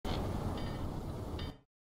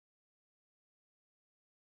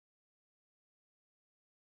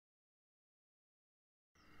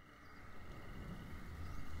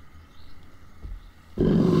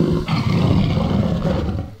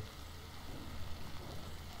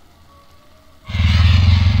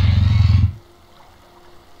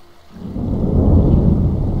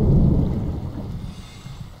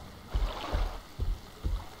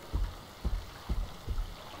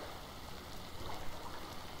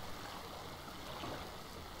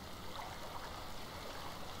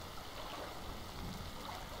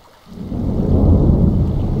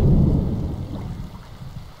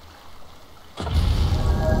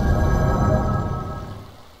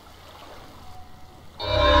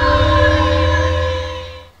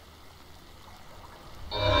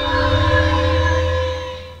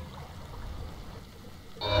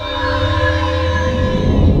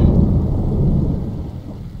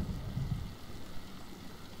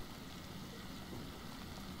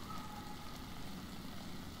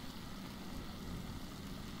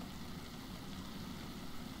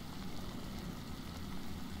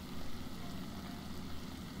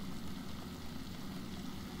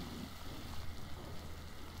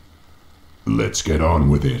Let's get on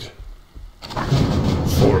with it.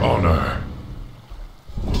 For honor.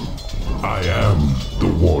 I am the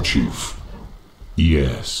war chief.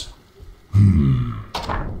 Yes.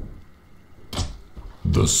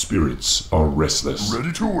 The spirits are restless.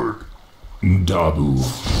 Ready to work. Dabu.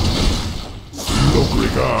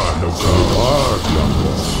 Logrigar no Gal.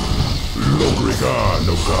 Logrigar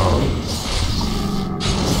no Gal.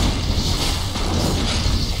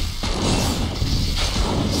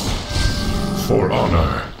 For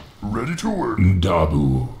honor. Ready to work.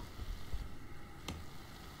 Dabu.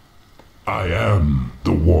 I am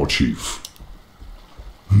the war chief.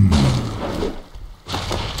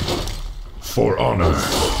 For honor.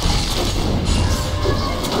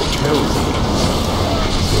 Tell me.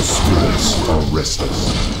 The spirits are restless.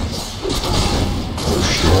 The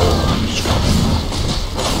storm is coming.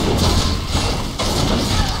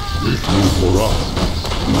 If you for up,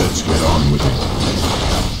 let's get on with it.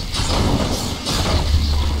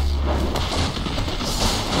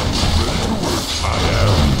 I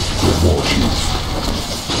am the war chief.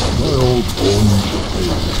 My old home to pay.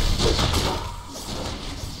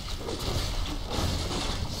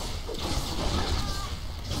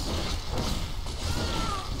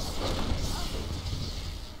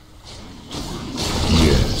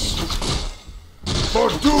 For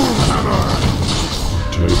Doomhammer!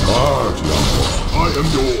 Take heart, young. I am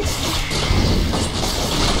yours.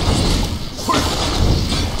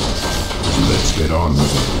 Let's get on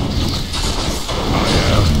with it. I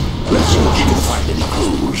am. Let's see if you can find any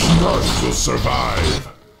clues. None will survive.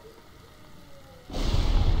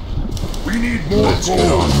 We need more Let's gold.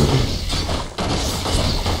 get on with it.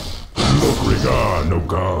 Logrigar no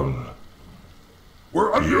Gal.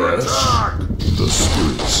 We're under attack! The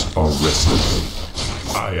spirits are restless.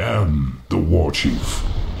 I am the war chief.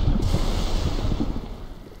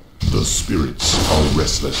 The spirits are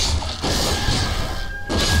restless.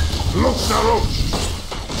 Look, Naroch!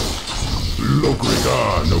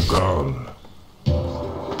 Logrigar no Gal.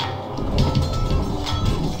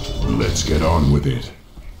 Let's get on with it.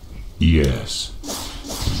 Yes.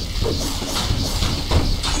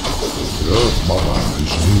 Earth Mother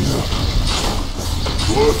is near.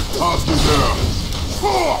 Good task is there!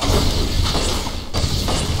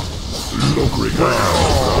 Logrigar no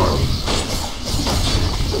Gal.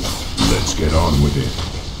 Let's get on with it.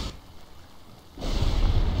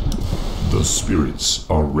 The spirits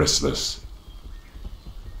are restless.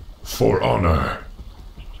 For honor.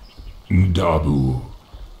 Dabu.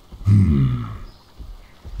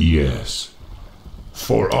 Yes.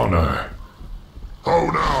 For honor. How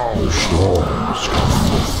now? The storm is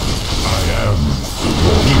coming. I am the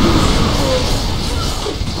war chief.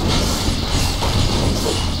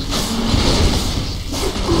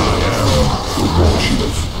 I am the war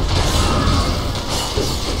chief.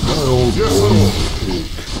 My old boy pig.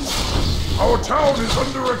 Our town is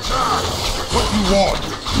under attack! What do you want?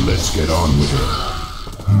 Let's get on with it.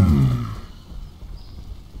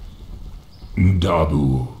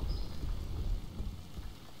 Dabu.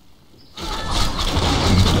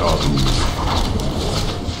 Dabu.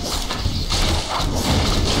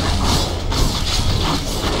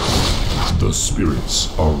 The spirits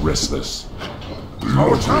are restless.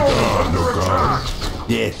 Our town is Logrigar under no Gal. attack!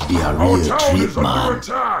 Death be a Our real town treat, is under man.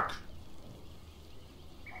 attack!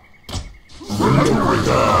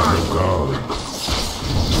 Logrigar no Gal.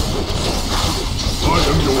 I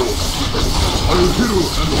am yours! I'll kill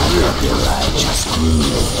and obey! The righteous grew.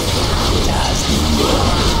 It has been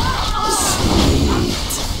sweet.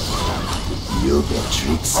 You've been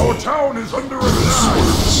tricksy. Our town is under The attack!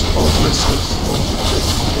 spirits are restless.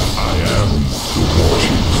 I am the war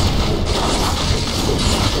chief.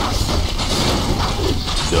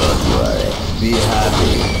 Don't worry. Be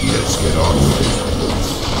happy. Let's get on with it.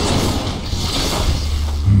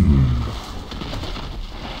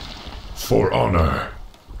 For honor.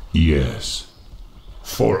 Yes.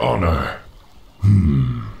 For honor.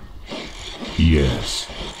 Yes.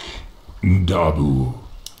 Dabu.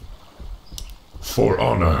 For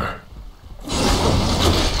honor.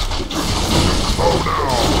 Oh no!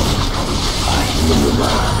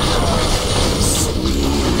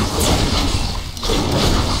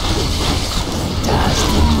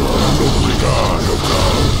 Logrigar no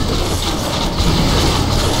Gal.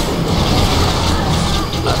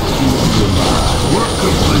 Work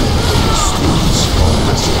complete! The spirits are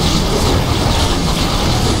restless.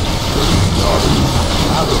 Dabu.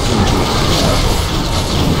 I will continue.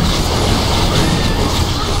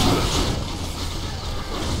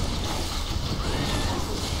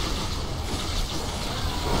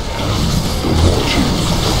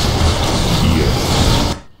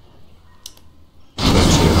 Yes.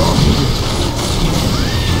 Let's get on with it.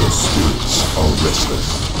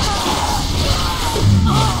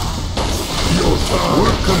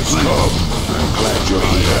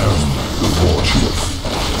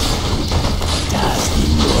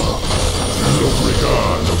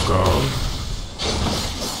 regard of God.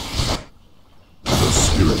 The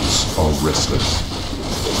spirits are restless.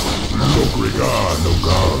 Look regard of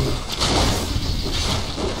God.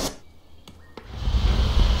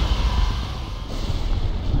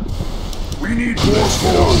 We need more Let's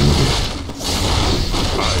get on with it.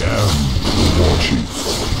 I am the war chief.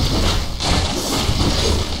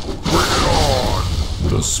 Bring it on!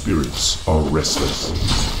 The spirits are restless.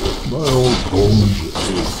 My old bones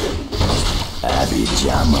ache. Abby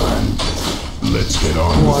Jaman. Let's get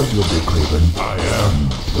on What with you it. be craving? I am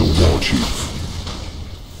the war chief.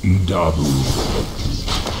 Dabu.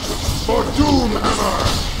 For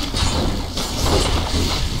Doomhammer!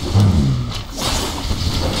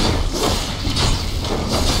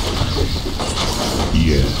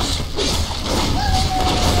 Yes.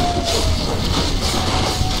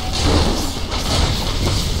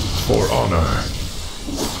 For honor.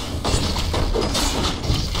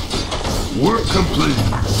 Work complete!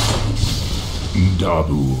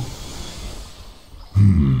 Dabu.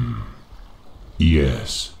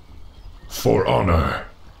 Yes. For honor.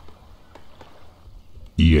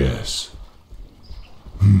 Yes.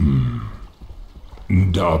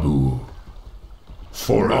 Dabu.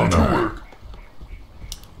 For Ready to honor. work.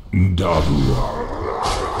 Dabu.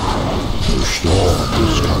 The storm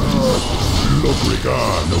is coming. Look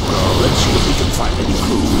regard, no God. Let's see if we can find any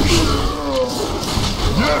clues.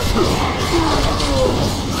 Yes, sir!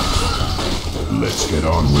 Let's get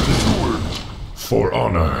on with it. For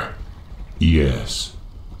honor. Yes.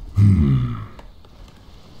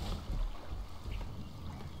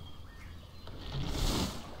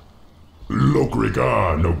 Look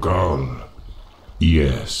regard, no God.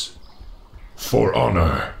 Yes. For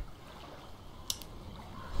honor.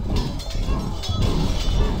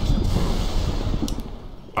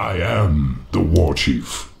 I am the war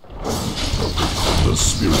chief. The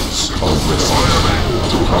spirits are restless.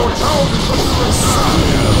 Our town is under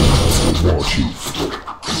attack! The war chief.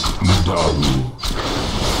 Daru.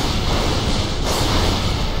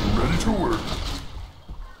 Ready to work.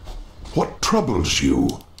 What troubles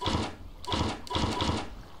you?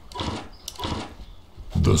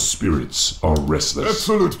 The spirits are restless.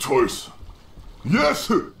 Excellent choice. Yes,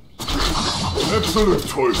 sir! Excellent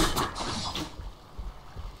choice.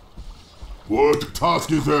 What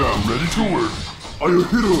task is there? I'm ready to work. I will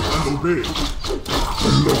hear and obey.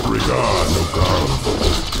 Look regard, no God.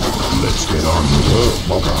 Let's get on with it.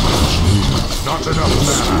 Not enough The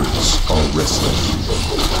mana. spirits are restless.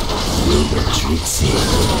 Will the Trixie?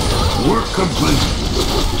 Work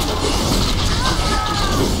complete.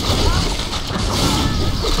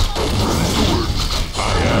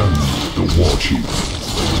 I am the war chief.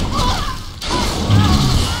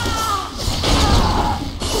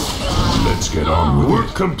 Let's get on with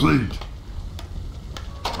Work complete. it.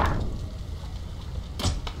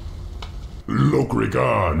 Look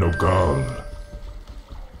regard, no God.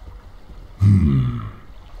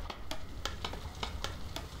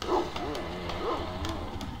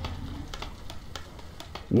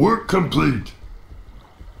 Work complete.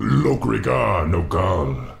 Look regard, no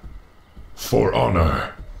God. For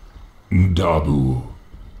honor. Dabu.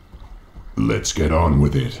 Let's get on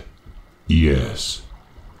with it. Yes.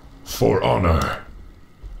 For honor.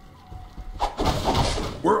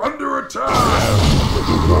 We're under attack.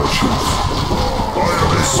 The war chief.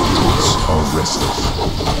 The spirits are restless.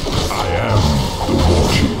 I am the war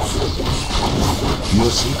chief. You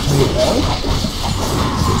seek me help?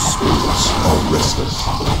 The spirits are restless.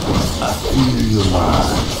 I feel you, man.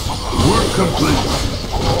 Work complete.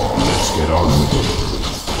 Let's get on with it.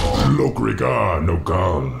 Look regard, no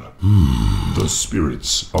God. The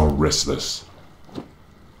spirits are restless.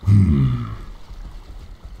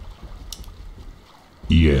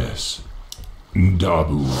 Yes.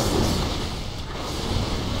 Dabu.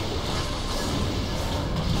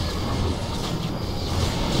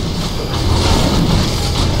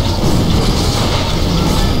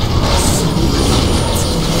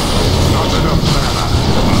 Not enough mana.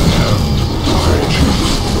 I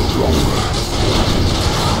choose no longer.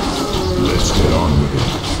 Let's get on with it.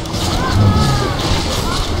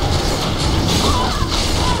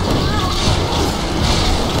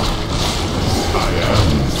 I am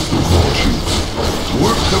the war chief.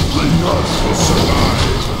 Work complete. None will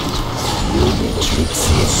survive. Will the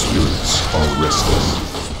Trixie? The spirits are restless.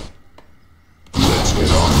 Let's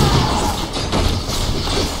get on with it.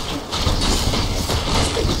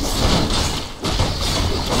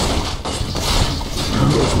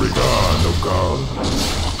 Look regard, no God.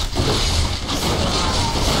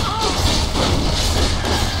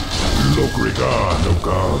 Look regard, no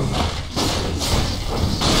God.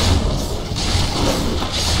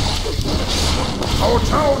 Our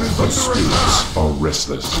town is The under attack! spirits are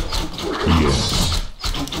restless. Yes.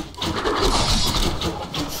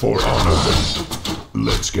 For honor.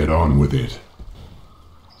 Let's get on with it.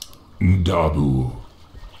 Dabu.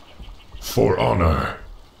 For honor.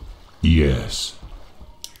 Yes.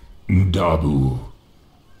 Dabu.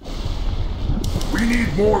 We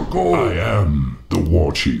need more gold! I am the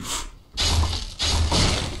war chief.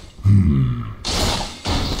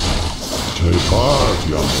 Take heart,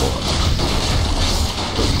 young one.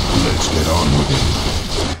 Let's get on with it.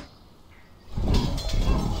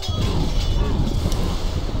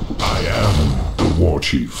 I am the war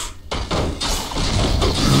chief.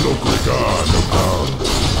 Lokrika Nokal.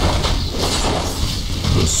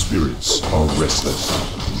 The spirits are restless.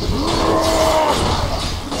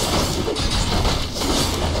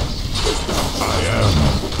 I am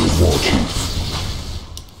the war chief.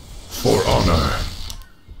 For honor.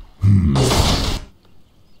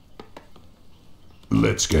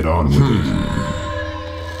 Let's get on with it.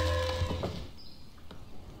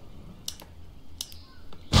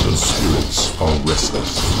 The spirits are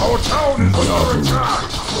restless. Our town is under attack!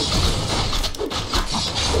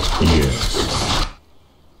 Yes.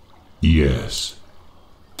 Yes.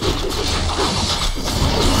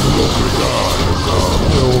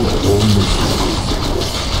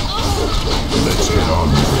 Let's get on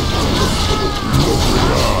with it.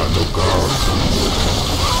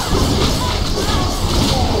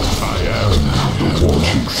 I am the war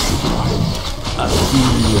chief.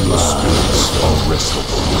 The spirits are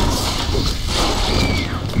restless.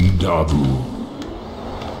 Dabu.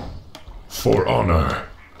 For honor.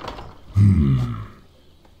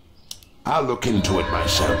 I'll look into it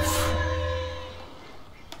myself.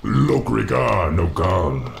 Lokriga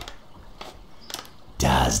Nokal.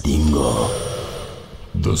 Das Dingo.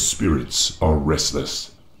 The spirits are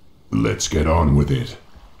restless. Let's get on with it.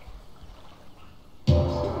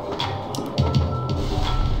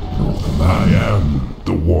 I am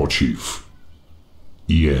the war chief.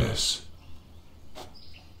 Yes.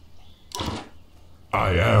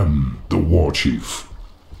 I am the war chief.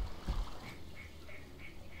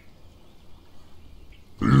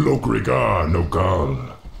 Lokriga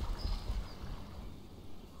Nokal.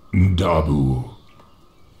 Dabu.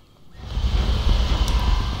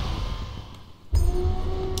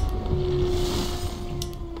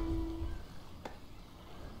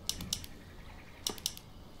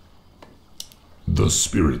 The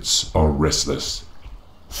spirits are restless.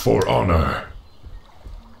 For honor.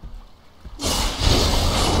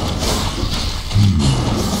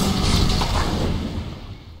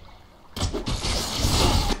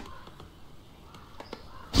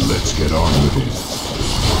 Let's get on with it.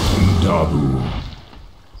 Dabu.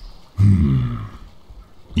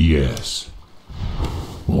 Yes.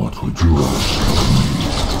 What would you ask of me?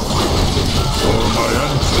 For my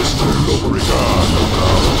ancestor Lokriga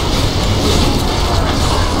Nokal.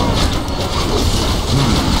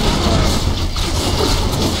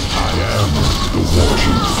 I am the war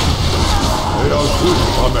chief. They are good,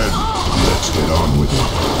 amen. Let's get on with it.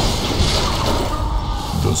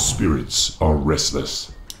 The spirits are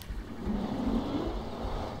restless.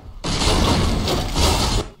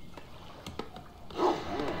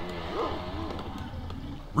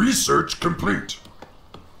 Research complete.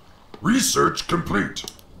 Research complete.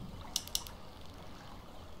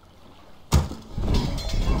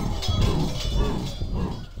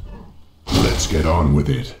 Let's get on with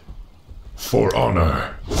it. For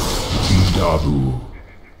honor. Dabu.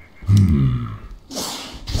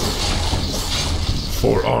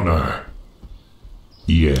 For honor.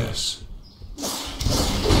 Yes.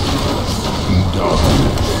 Dabu.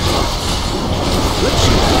 Let's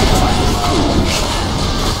see if we can find any clues.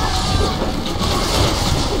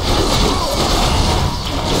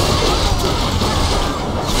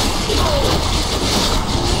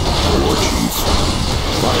 War Chief.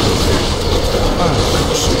 Finally. I'll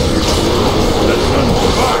concede. Let none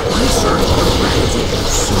provide research complete.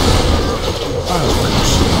 I'll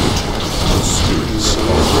concede. The spirits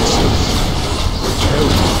are restless. Tell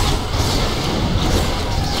me.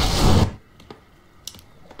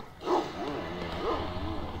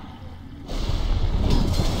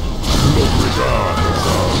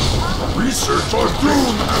 Research on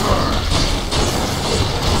Doomhammer!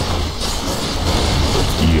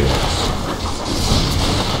 Yes.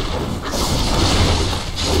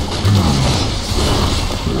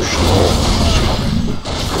 The storm is coming.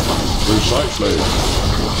 Precisely.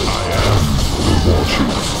 I am the war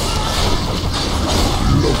chief.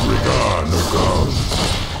 Lokriga Nokal.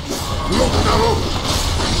 Look now!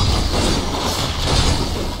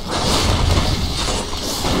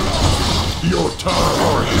 Your Your time,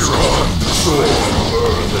 our hero. Sword,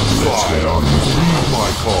 earth, and Let's fire. get on with it. Heed my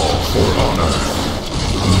call. For honor.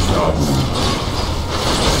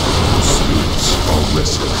 The spirits are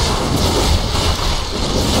restless.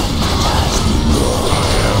 I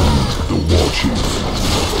am the war chief.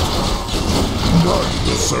 None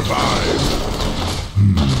will survive.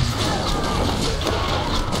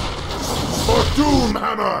 For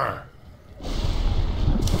Doomhammer!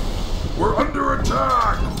 We're under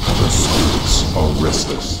attack! The spirits are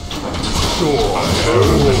restless. Sword, I am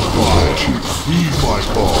earth, and the war fire. chief. Heed my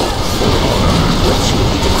call. Let's see if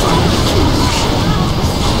we can find any clues.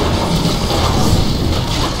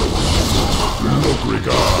 Look,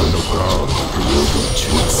 regard, no God. You get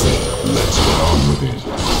tricksy. Let's get on with it.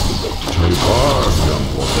 Take heart, young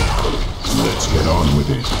one. Let's get on with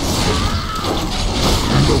it.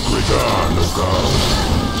 Look, regard, no God.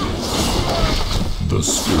 The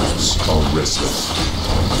spirits are restless.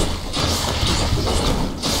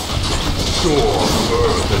 Storm,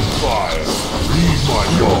 earth, and fire. Heed my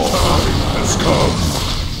call. Time has come.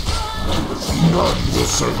 None will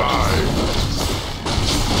survive.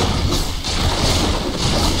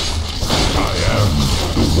 I am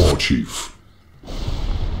the war chief.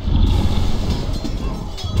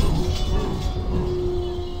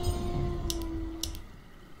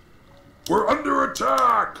 We're under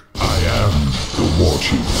attack! I am the war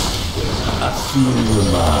chief. I feel your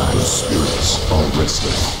mind. The spirits are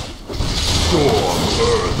restless. Storm,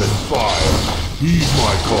 earth, and fire. Heed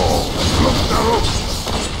my call. Look now!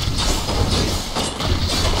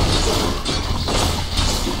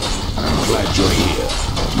 I'm glad you're here.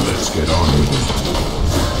 Let's get on with it.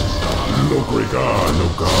 Look, regard, no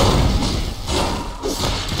God.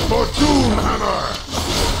 For Doomhammer!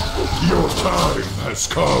 Your time has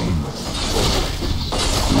come.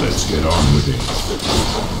 Let's get on with it.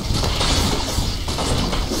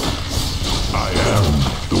 I am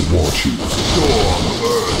the war chief. Storm,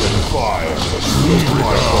 earth, and fire. Heed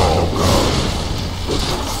my call.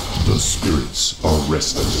 The spirits are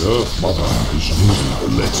restless. Earth Mother is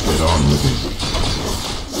near. Let's get on with it.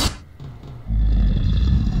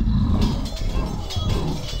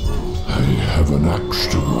 I have an axe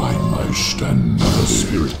to grind my stand. The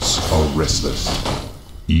spirits are restless.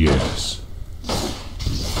 Yes.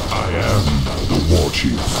 I am the war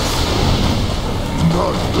chief.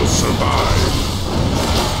 None will survive.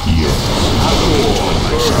 Yes. Storm,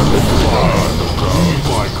 earth, and fire. Heed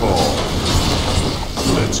my call.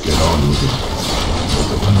 Let's get on with it.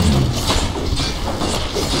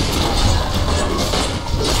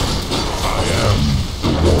 I am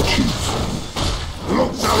the war chief.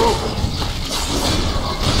 Look now!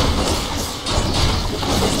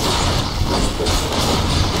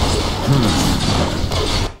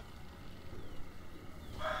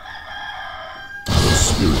 The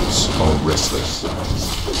spirits are restless.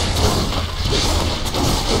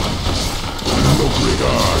 No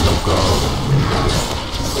regard, no God.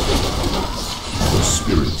 The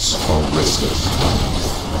spirits are restless.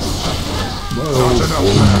 Not enough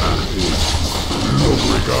mana. No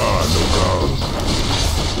regard, no God.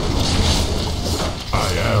 I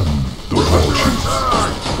am the war chief.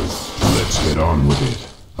 Let's get on with it.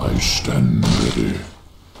 I stand ready.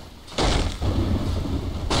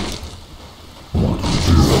 What would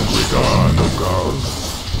you no regard, no God?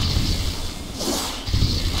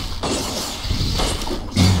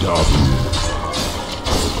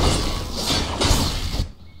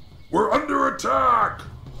 We're under attack!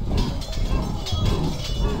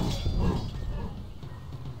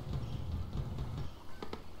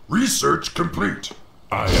 Research complete.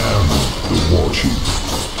 I am the war chief.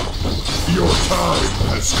 Your time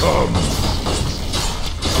has come.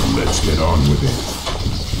 Let's get on with it.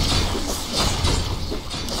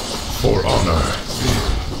 For honor.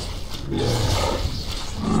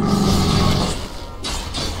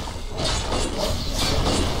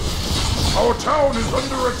 Our town is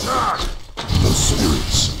under attack! The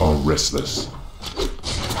spirits are restless.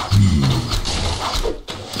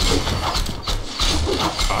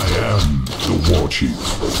 I am the war chief.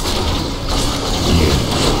 Yes.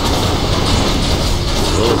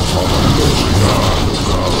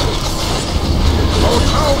 Our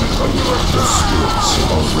town is under The attack! spirits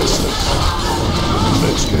are restless.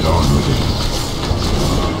 Let's get on with it.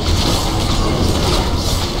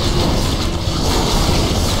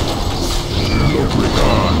 No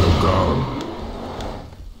regard, no God.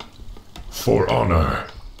 For honor.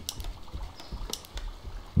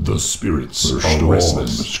 The spirits are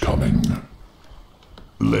restless. Coming.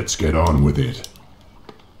 Let's get on with it.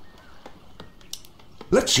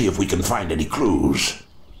 Let's see if we can find any clues.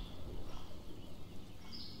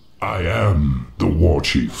 I am the war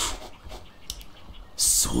chief.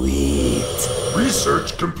 Sweet.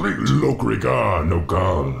 Research complete. Lokrigar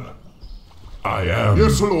Nogal. I am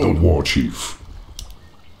Yes, the Lord. war chief.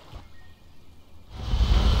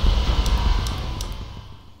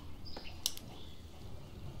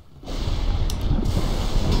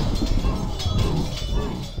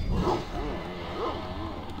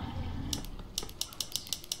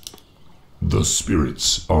 The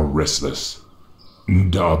spirits are restless.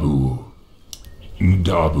 Ndabu.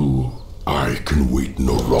 Ndabu. I can wait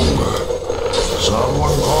no longer.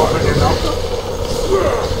 Someone call it enough?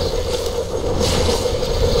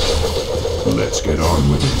 Let's get on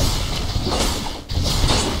with it.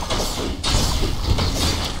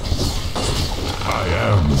 I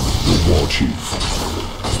am the war chief.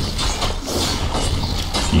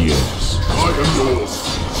 Yes. I am yours.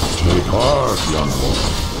 Take heart, young one.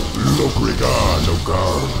 Lokrigar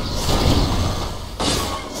Nogal.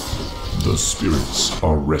 The spirits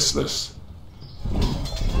are restless.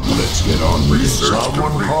 Let's get on with it.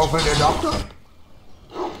 Someone call it a doctor?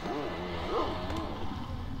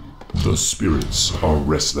 The spirits are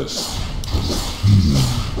restless.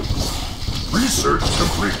 Research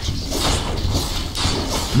complete.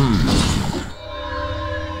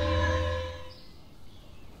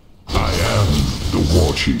 I am the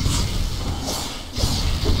war chief.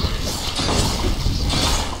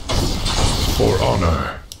 For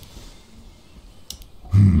honor.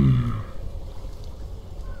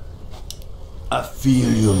 I feel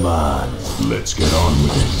you, man. Let's get on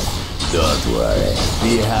with it. Don't worry.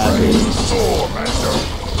 Be happy. Sword Master.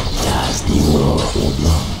 Just the war.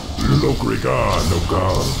 Lokrigar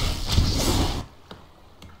Nogal.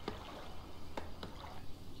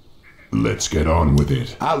 Let's get on with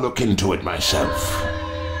it. I'll look into it myself.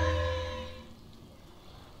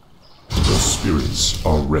 The spirits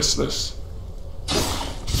are restless.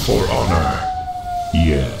 For honor.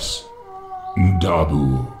 Yes.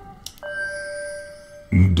 Ndabu.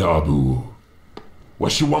 Ndabu.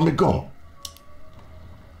 Where you want me to go?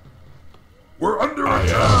 We're under I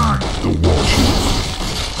attack. am the war chief.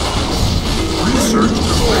 Research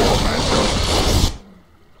complete.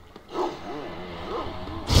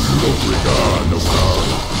 Lokrigar Nogal.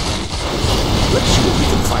 Let's see if we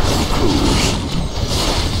can find any clues.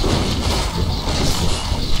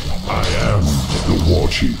 I am the war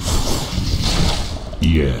chief.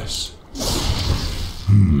 Yes.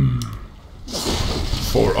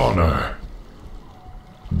 For honor.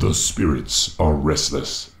 The spirits are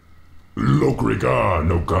restless. Lokrigar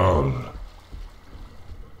Nogal.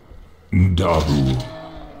 Ndabu.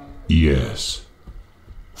 Yes.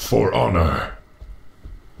 For honor.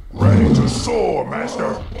 Ready to soar,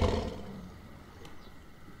 Master.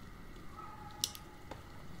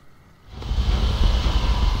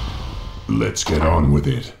 Let's get on with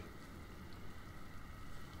it.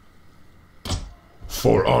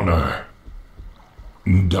 For honor.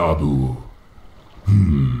 Ndabu.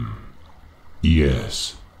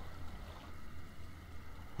 Yes.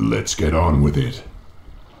 Let's get on with it.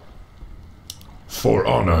 For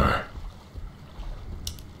honor.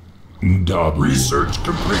 Ndabu. Research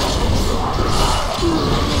complete.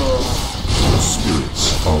 The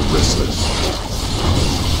spirits are restless.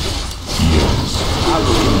 Yes. I'll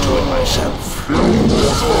look into it myself.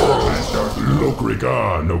 Sword Master.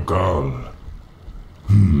 Lokrigar Nogal.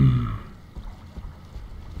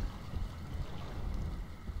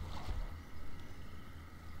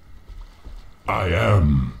 I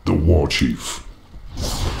am the war chief.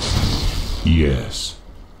 Yes.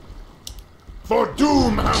 For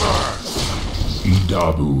Doomhammer.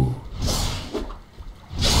 Ndabu.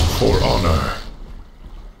 For honor.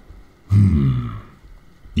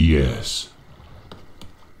 Yes.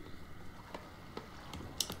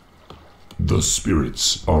 The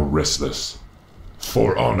spirits are restless.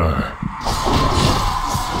 For honor.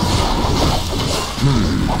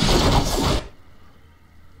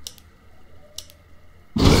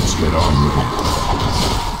 Let's get on with it.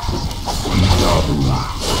 Ndabu.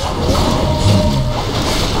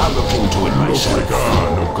 I'll look into it myself.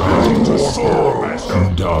 Lokrigar Ready to Nogal. soar, Master.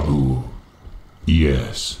 Ndabu.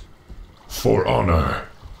 Yes. For honor.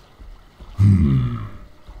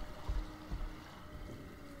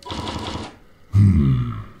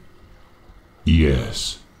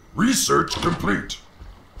 Yes. Research complete.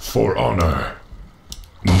 For honor.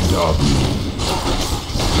 Ndabu.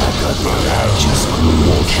 I got the The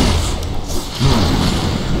war chief.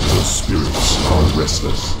 The spirits are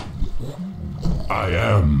restless. I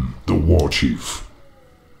am the war chief.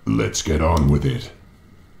 Let's get on with it.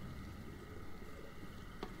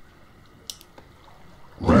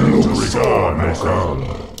 Ready to soar, Lokrigar Master.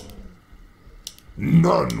 Nogal.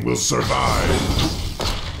 None will survive.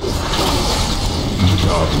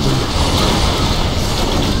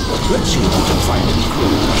 Let's see if we can find any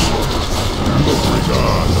clues.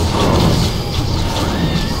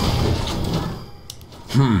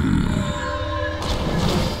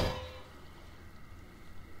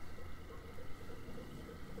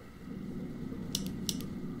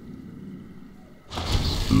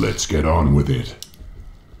 Let's get on with it.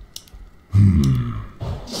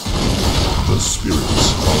 The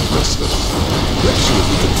spirits are restless. Let's see if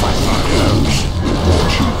we can find any clues. War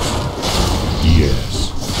Chief. Yes.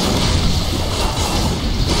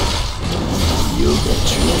 You get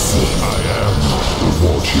tricksy. I am the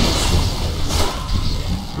War Chief.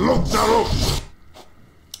 Look, Darrow!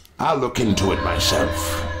 I'll look into it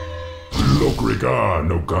myself. Lokrigar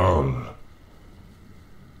Nogal.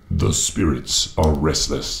 The spirits are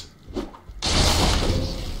restless.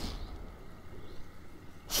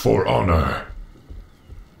 For honor.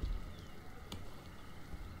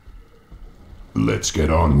 Let's get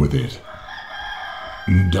on with it.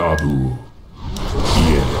 Dabu.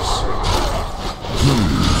 Yes.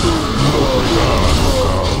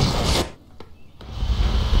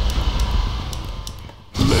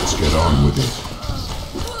 Let's get on with it.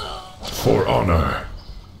 For honor.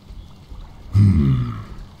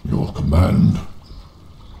 Your command?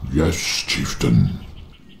 Yes, chieftain.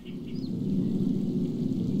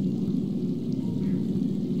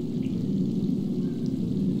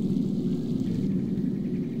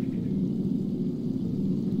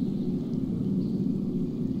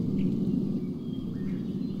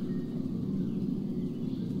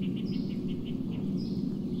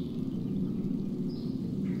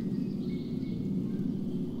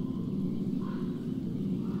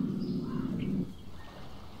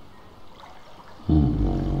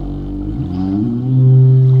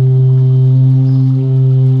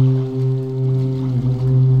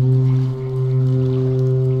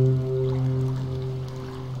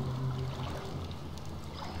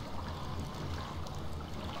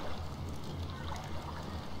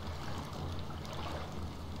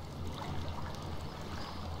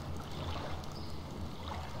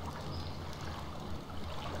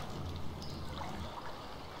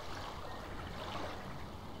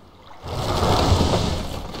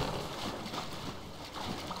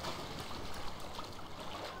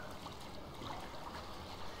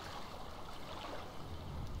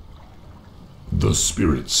 The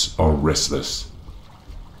spirits are restless.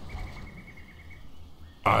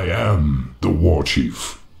 I am the War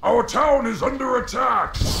Chief. Our town is under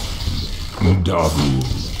attack! Dabu.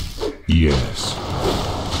 Yes.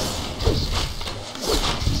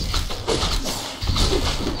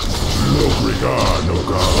 Lokrigar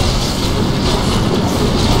Nogal.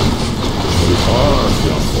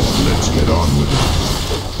 Let's get on with it.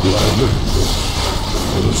 Gladly.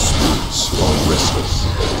 The spirits are restless.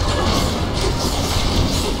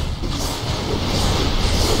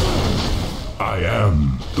 I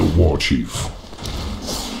am the War Chief.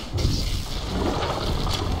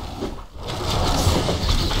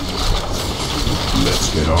 Let's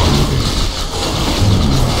get on with it.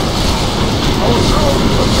 Our town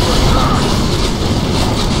is under attack!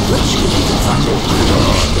 Let's see if we can find any clues.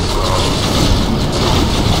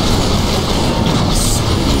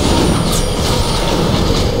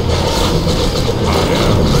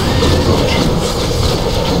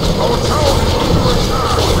 Our town is under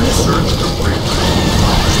attack! Research complete!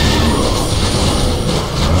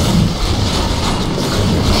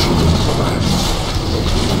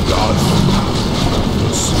 God, the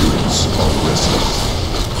spirits are restless.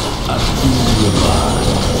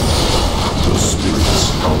 The spirits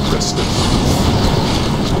are restless.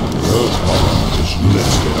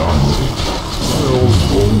 Let's get on with it.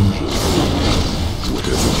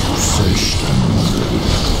 Whatever you say, stand ready.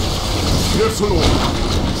 Yes, Lord!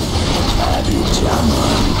 Abby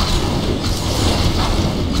Jaman.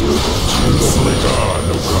 You get tricksy.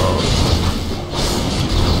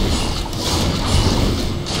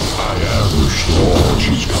 I am sure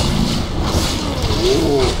she's coming.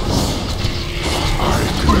 I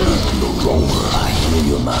can no longer. I hear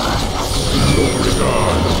you, man.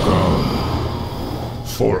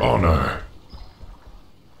 For honor.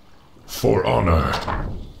 For honor.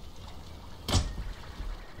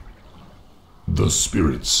 The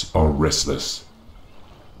spirits are restless.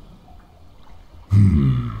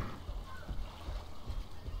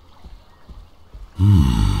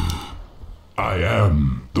 I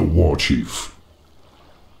am the War Chief.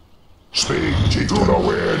 Speak, Chief, to the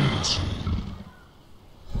winds!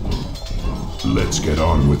 Let's get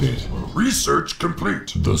on with it. Research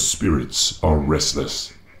complete! The spirits are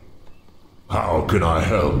restless. How can I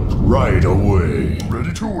help? Right away.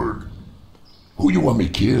 Ready to work. Who you want me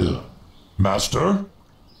kill? Master,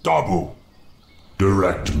 Dabu.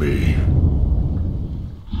 Direct me.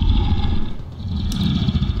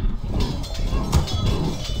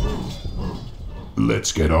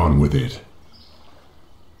 Let's get on with it.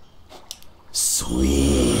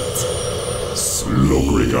 Sweet.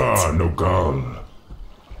 Lokriga Nogal.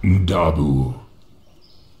 Dabu.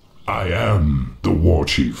 I am the war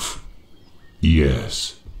chief.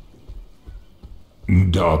 Yes.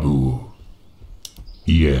 Dabu.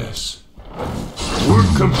 Yes. Work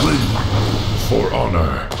complete. For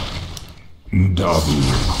honor. Dabu.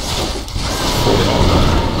 For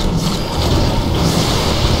honor.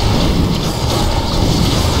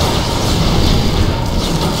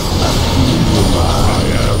 I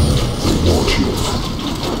am the war chief.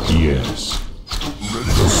 Yes.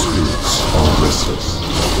 The spirits are restless.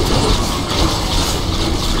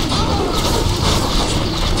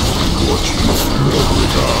 War chief.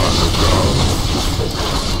 Lokriga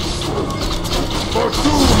Nogal.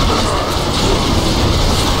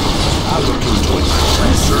 I look into it.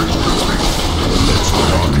 Research complete. Let's get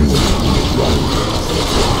on with it.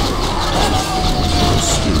 The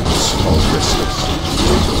spirits are restless.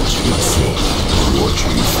 War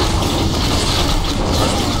chief.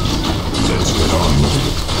 Let's get on with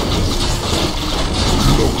it.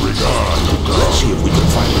 Lokriga Nogal. Let's see if we can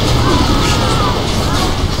find it.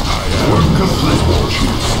 I am complete war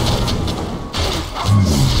chief.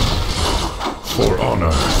 For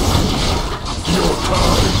honor. Your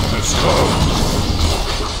time has come.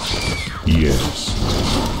 Yes.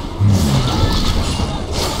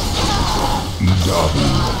 Dabu.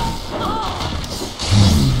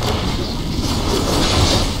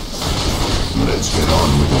 Let's get on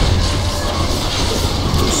with it.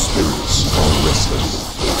 The spirits are restless.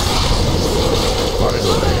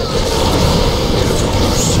 Finally. Here's all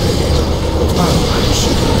you say. I'll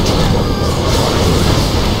consider it. Finally.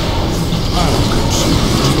 I'll consider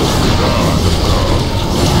it.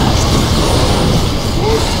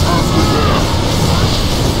 What after that?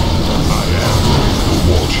 I am the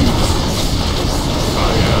war chief.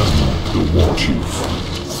 I am the war chief.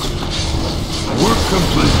 Work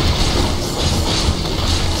complete.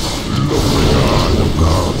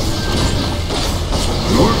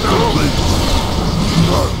 Work complete.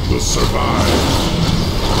 None will survive.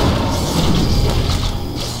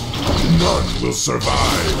 None will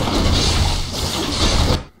survive.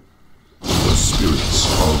 The spirits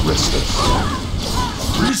are restless.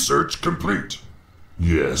 Research complete.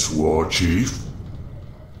 Yes, War Chief.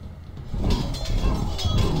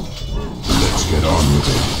 Let's get on with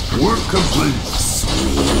it. Work complete.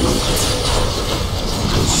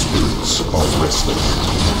 The spirits are restless.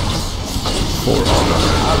 For honor,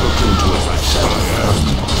 I'll look into it myself. I am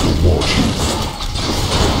the War Chief.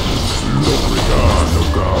 Lokriga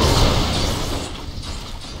Nogal.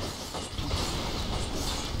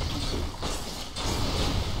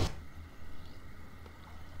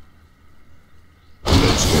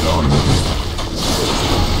 Let's get on with it.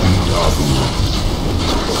 Dabu.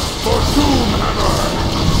 For Doomhammer.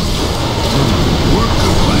 Work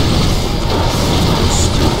complete. The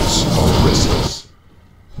spirits are restless.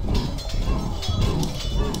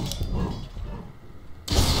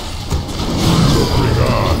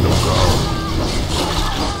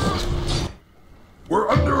 We're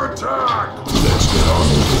under attack. Let's get on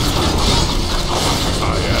with it.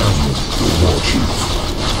 I am the war chief.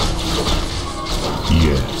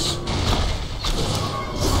 Yes.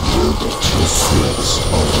 The spirits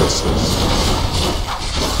are restless.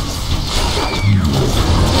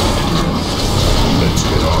 Let's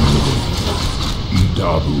get on with it.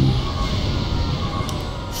 Dabu.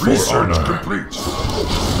 For Research honor. complete.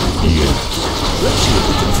 Yes. Let's see if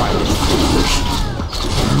we can find any clues.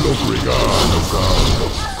 Lokriga Nogal.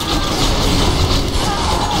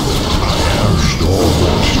 I am the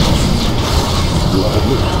war chief.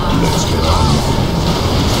 Gladly. Let's get on with it.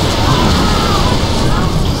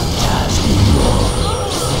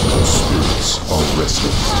 The spirits are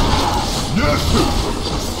restless. Yes, sir.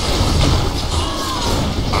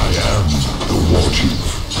 I am the war chief.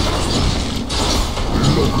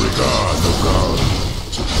 Lokriga Nogal.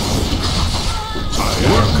 I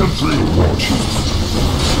am complete. the war chief.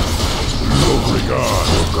 Lokriga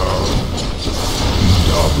Nogal.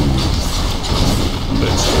 Dabu.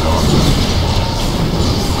 Let's get on with it.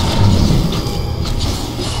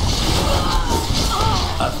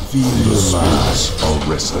 I feel The your mind. spirits are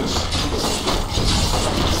restless.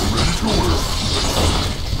 Ready to work.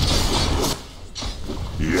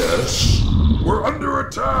 Yes. We're under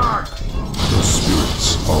attack. The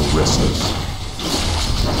spirits are restless.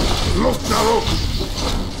 Look now.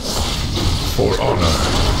 For honor.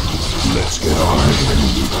 Let's get on.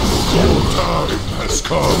 Your time has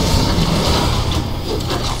come.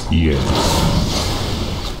 Yes.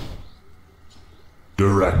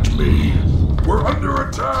 Direct me. We're under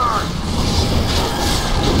attack!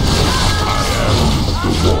 I am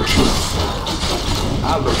the Warchief.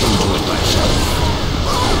 I'll look into it myself.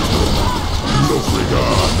 Lokriga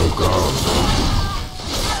no God.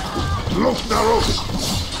 Loknaros!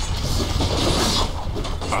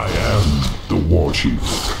 I am the Warchief.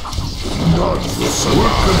 None will survive.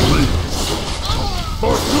 Work complete.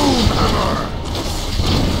 For Doomhammer!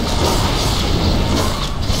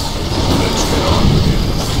 Let's get on with it.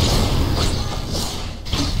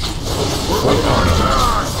 We're under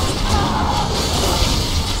attack!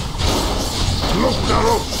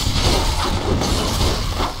 Loknaros!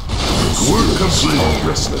 Work complete. Are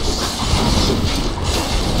restless.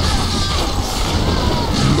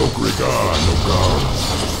 Lokriga no God.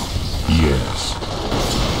 Yes.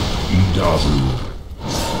 Dabu.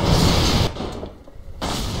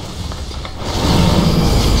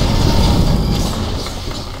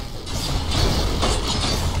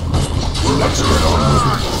 Let's get on with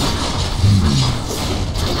it.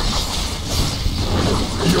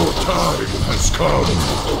 Your time has come.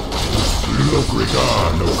 Lokriga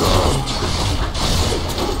no God.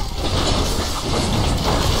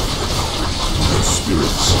 The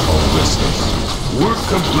spirits are restless. Work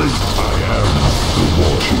complete. I am the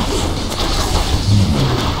Warchief.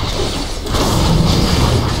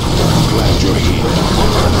 I'm glad you're here.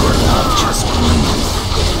 You're not just me.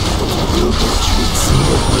 You'll get tricksy.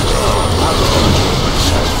 I'll look into it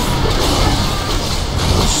myself.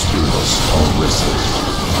 The spirits are restless.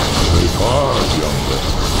 They are younger.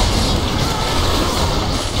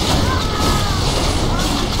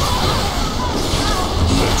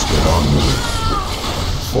 Let's get on with it.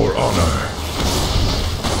 For honor.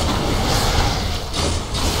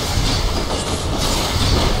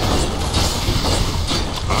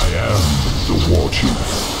 I am the Warchief.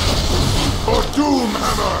 For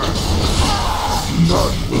Doomhammer!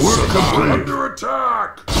 None will We're survive. under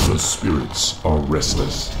attack! The spirits are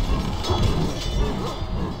restless.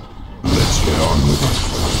 Let's get on with it.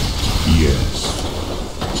 Yes.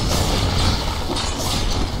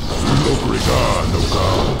 Lokriga no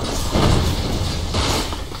God.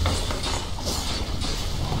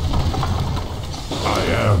 I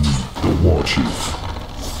am the Warchief.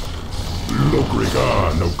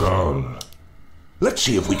 Lokriga no God. Let's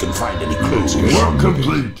see if we can find any Let's clues. get on Work with it.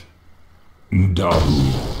 complete.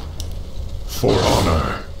 Dabu. For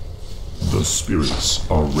honor. The spirits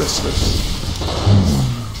are restless.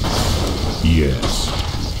 Yes.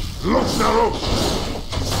 Loknaros!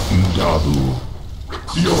 Dabu.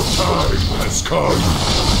 Your time has come.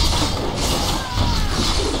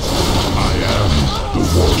 I am the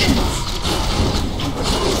Warchief.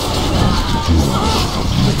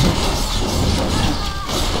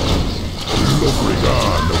 Lokriga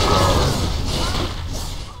no God.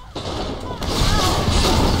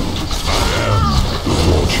 I am the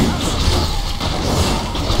Warchief.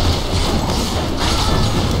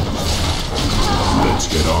 Let's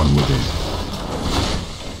get on with it.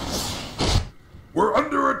 We're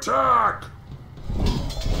under attack!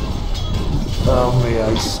 How may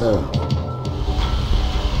I serve?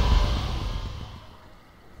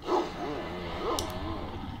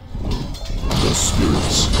 The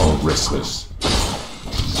spirits are restless.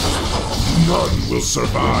 None will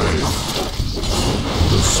survive.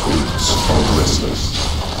 The spirits are restless.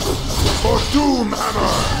 For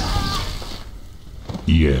Doomhammer!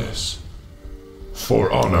 Yes.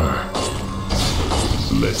 For honor.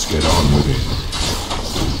 Let's get on with it.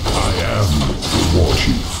 I am the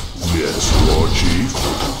Warchief. Yes, Warchief.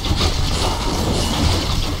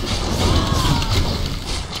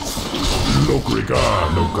 Lokriga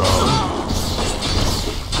no God.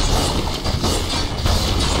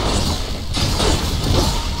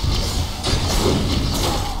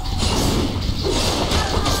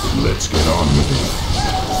 Let's get on with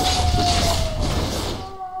it.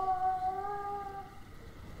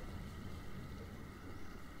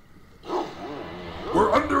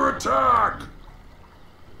 We're under attack!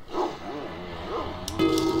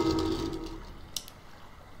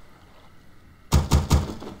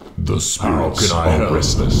 The spirits can I are help?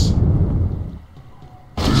 restless.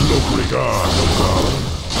 Lokriga no God.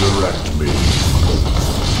 Direct me.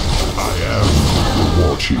 I am the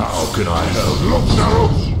Warchief. How can I help?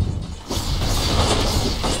 Loknaros!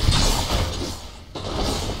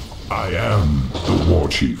 I am the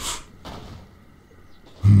Warchief.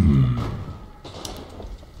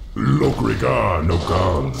 Lokriga no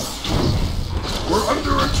God. We're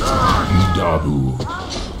under attack! Dabu.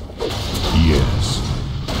 Yes.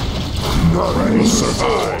 None will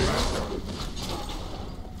survive!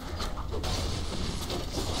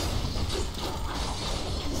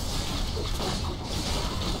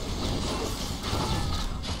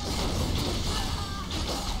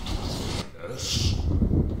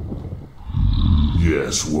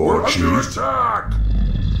 Yes, War Chief. Attack!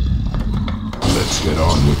 Let's get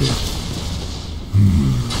on with it.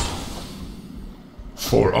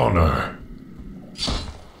 For honor.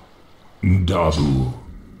 Dabu.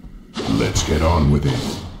 Let's get on with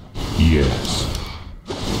it. Yes.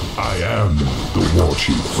 I am the War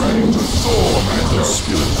Chief. Ready to storm at The your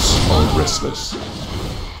spirits are restless.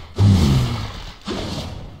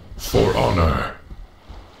 For honor.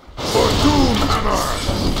 for Doomhammer!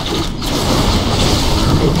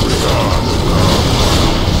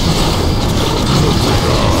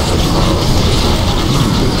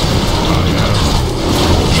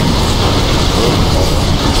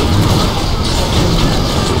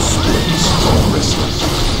 The spirits are restless.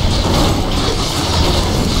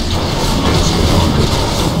 Let's get on with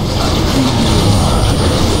it.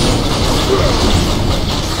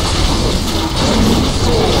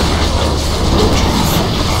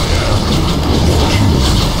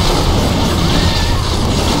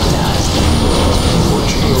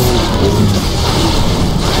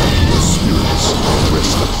 The spirits are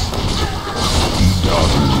restless.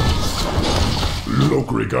 Dabu.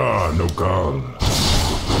 Lokrigar Nogal.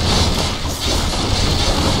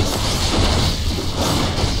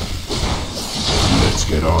 Let's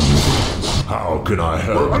get on with it. How can I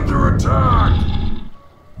help? We're under attack!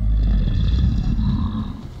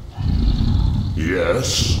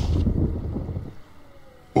 Yes?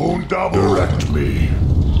 Undabu! Direct me.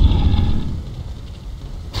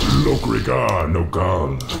 Lokrigar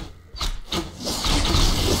Nogal.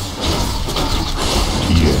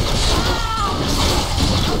 Yes.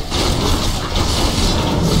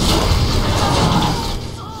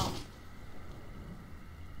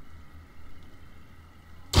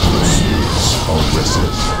 The spirits are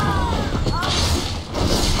restless.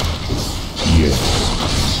 Yes.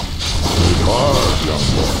 Good hard, young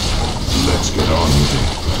boy. Let's get on with it.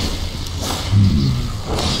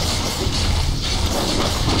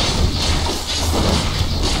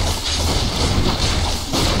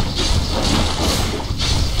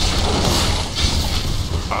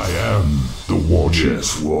 I am the War Chief.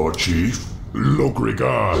 Yes, War Chief.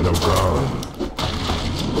 Lokrigar Nogal.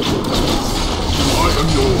 I am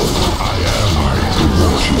yours. I am the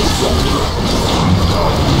War Chief.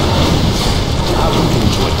 I would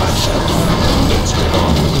enjoy myself. Let's get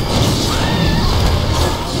on with it.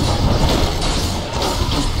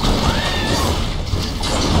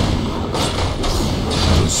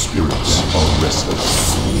 The spirits are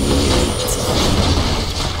restless.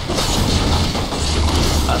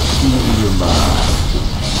 I feel your mind.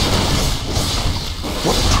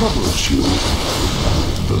 What troubles you?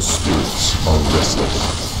 The spirits are restless.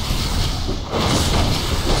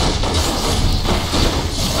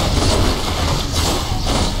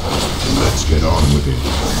 Let's get on with it.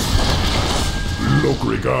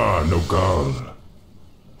 Lokrigar Nogal.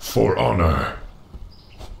 For honor.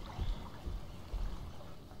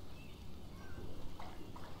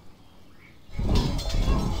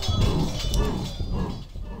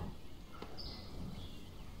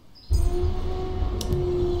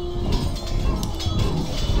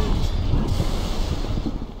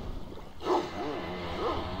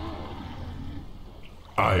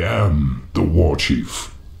 I am the War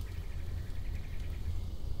Chief.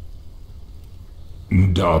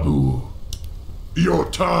 Dabu. Your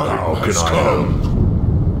time How has can I come.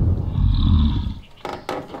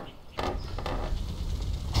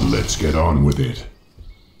 Let's get on with it.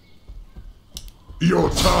 Your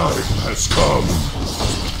time has come.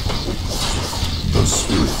 The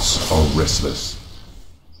spirits are restless.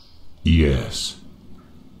 Yes.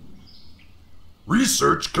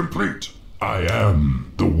 Research complete. I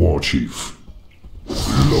am the War Chief.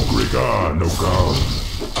 Lokrigar Nogal.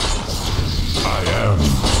 I am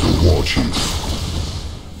the War Chief.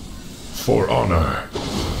 For honor.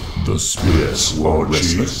 The spirits are War Chief.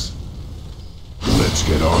 restless. Let's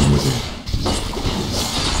get on with it.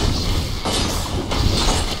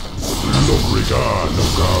 Lokrigar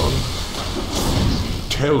Nogal.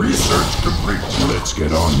 Tell me. Research complete. Let's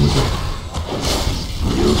get on with it.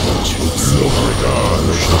 You can treat Lokrigar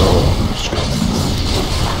Nogal.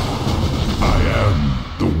 I am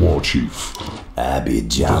the War Chief. Abby The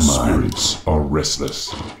Jaman. spirits are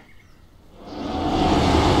restless.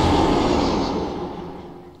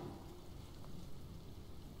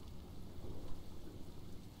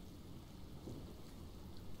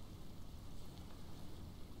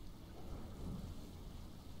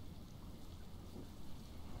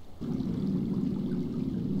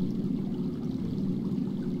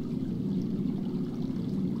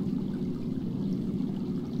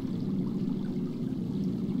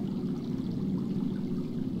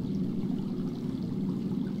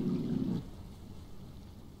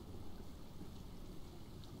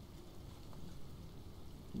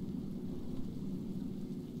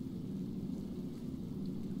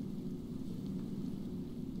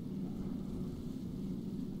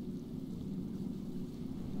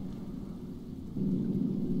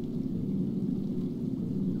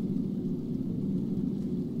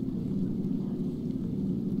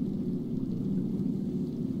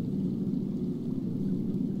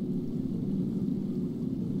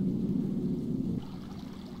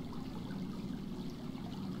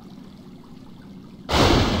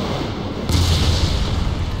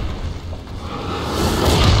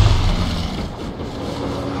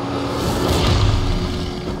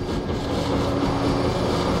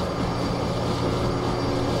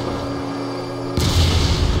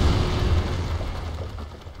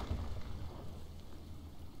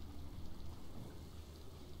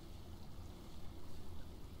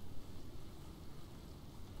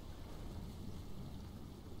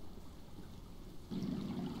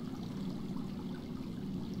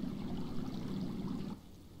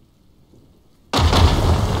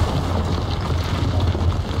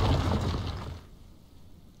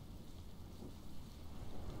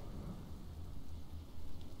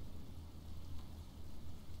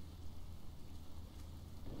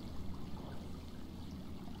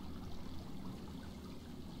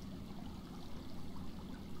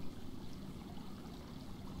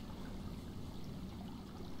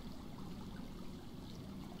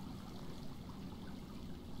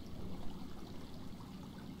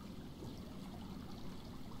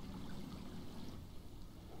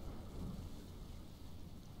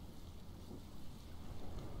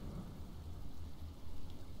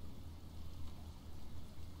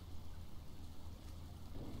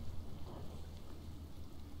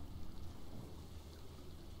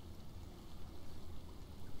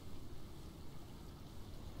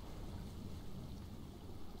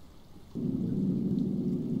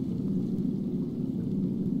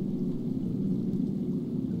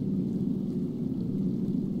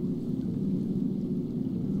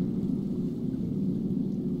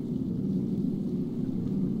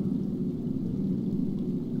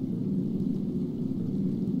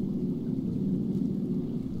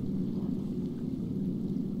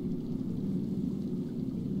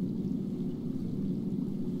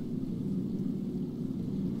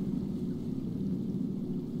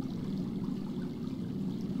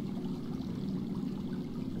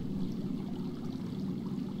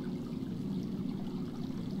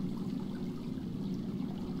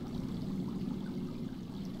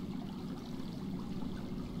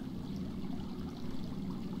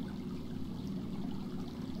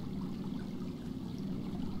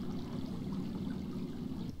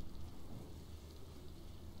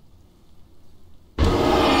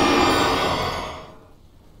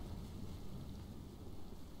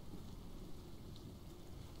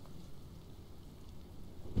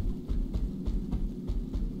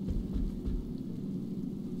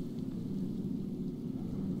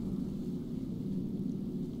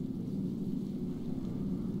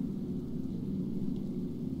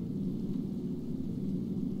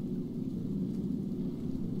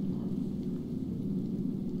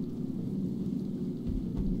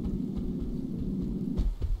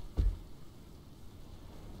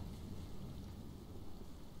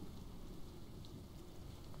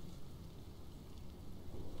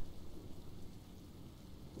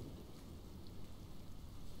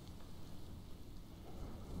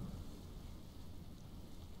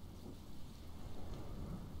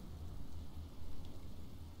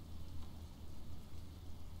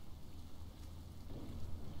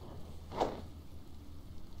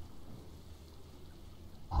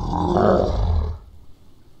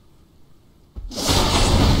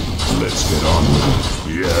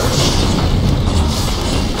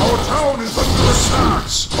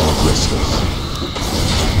 restless.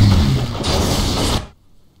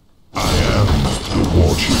 I am the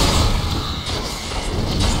war chief.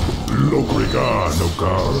 Logrigar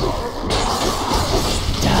Nogar.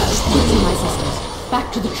 Listen, my sisters. Back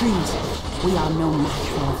to the trees. We are no match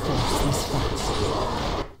for a force this fast.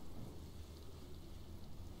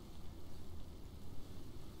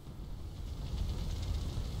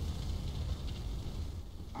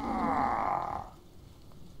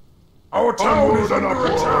 Our town is under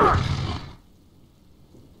attack!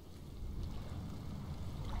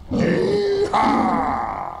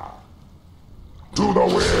 Yeehaw! To the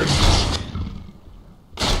wind!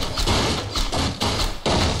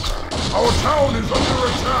 Our town is under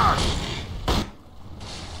attack!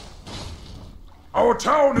 Our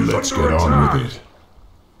town is Let's under get attack! on with it.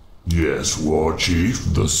 Yes, War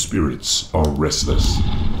Chief, the spirits are restless.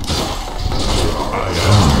 I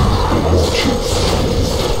am the War Chief.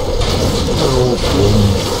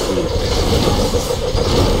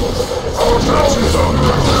 Our town is under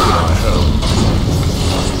attack! I am.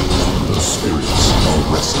 The spirits are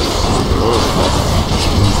restless.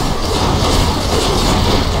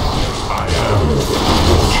 I am the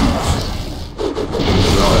War Chief.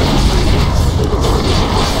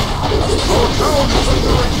 Our town is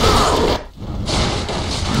under attack!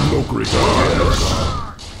 Logrigar.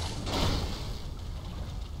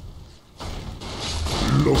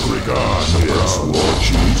 Logrigar, yes, War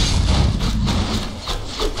Chief.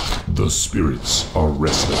 The spirits are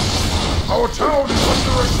restless. Our town is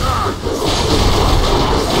under attack!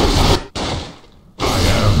 I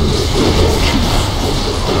am the War Chief.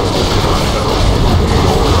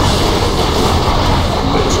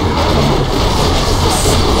 Let's get on.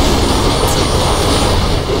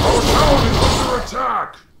 Our town is under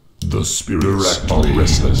attack! The spirits are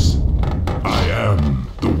restless. I am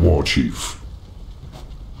the War Chief.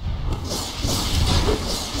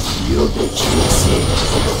 You'll be choosing.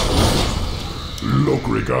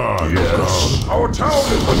 Logrigar, Yes. Our town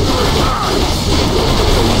is under attack!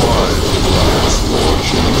 yes, War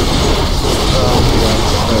Chief.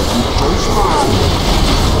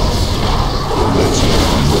 Let's get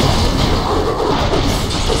on.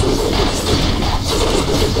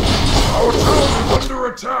 Our town is under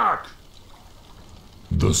attack!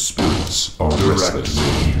 The spirits are restless.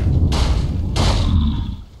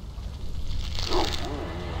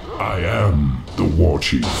 I am the War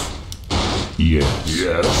Chief. Yes.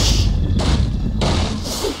 Yes.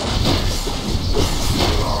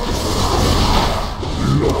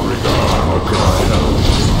 Logrigar, how can I help?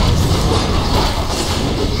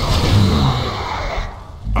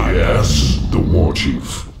 I am the War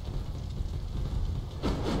Chief.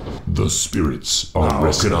 The spirits are How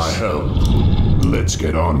restless. can I help? Let's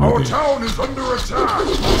get on Our with it. town is under attack!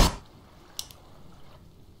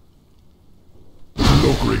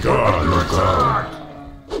 Logrigar, Under attack!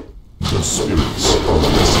 the spirits are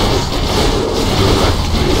restless.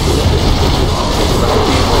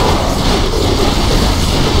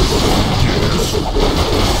 Yes.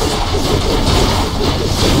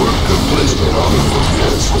 We're complicit on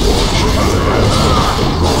yes,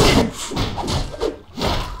 War Chief.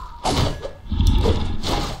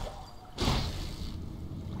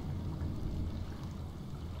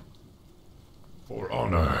 For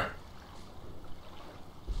honor.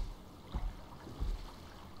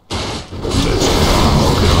 Let's get on.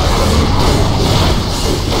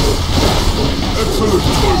 Excellent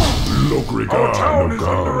choice! Logrigar, Our town is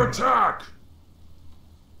Nogar. under attack!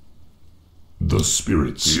 The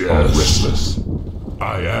spirits Yes. are restless.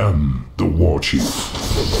 I am the War Chief.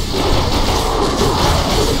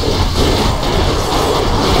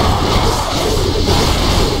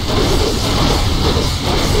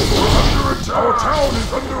 Our town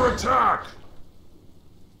is under attack!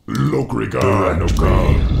 Logrigar,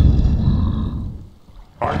 Nogar.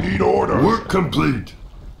 I need orders! Work complete.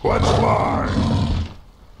 Let's fly!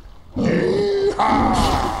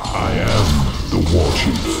 I am the War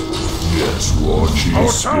Chief. Yes, War Chief.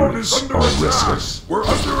 Our town is Spirits under are attack! restless. We're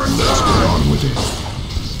under Let's get attack! on with it.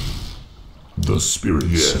 The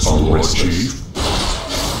spirits Yes, are War restless. Chief.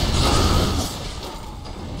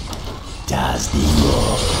 Das Ding.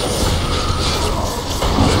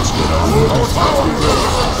 Let's get on with Our it. town is under attack!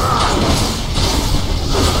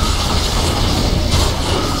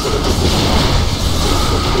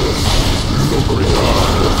 Logrigar,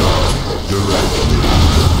 Nogar. Direct me.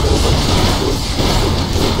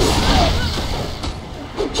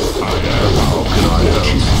 I am. How can I help?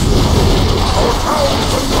 Our town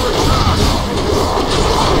is under attack!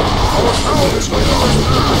 Our town is under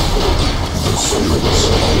attack! The spirits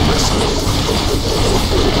are restless.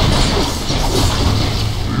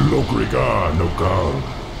 Logrigar, Nogar.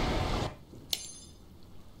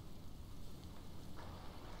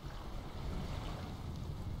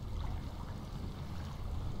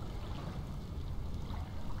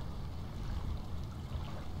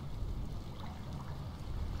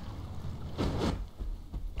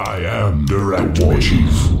 I am the War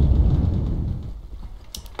Chief.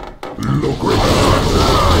 Look right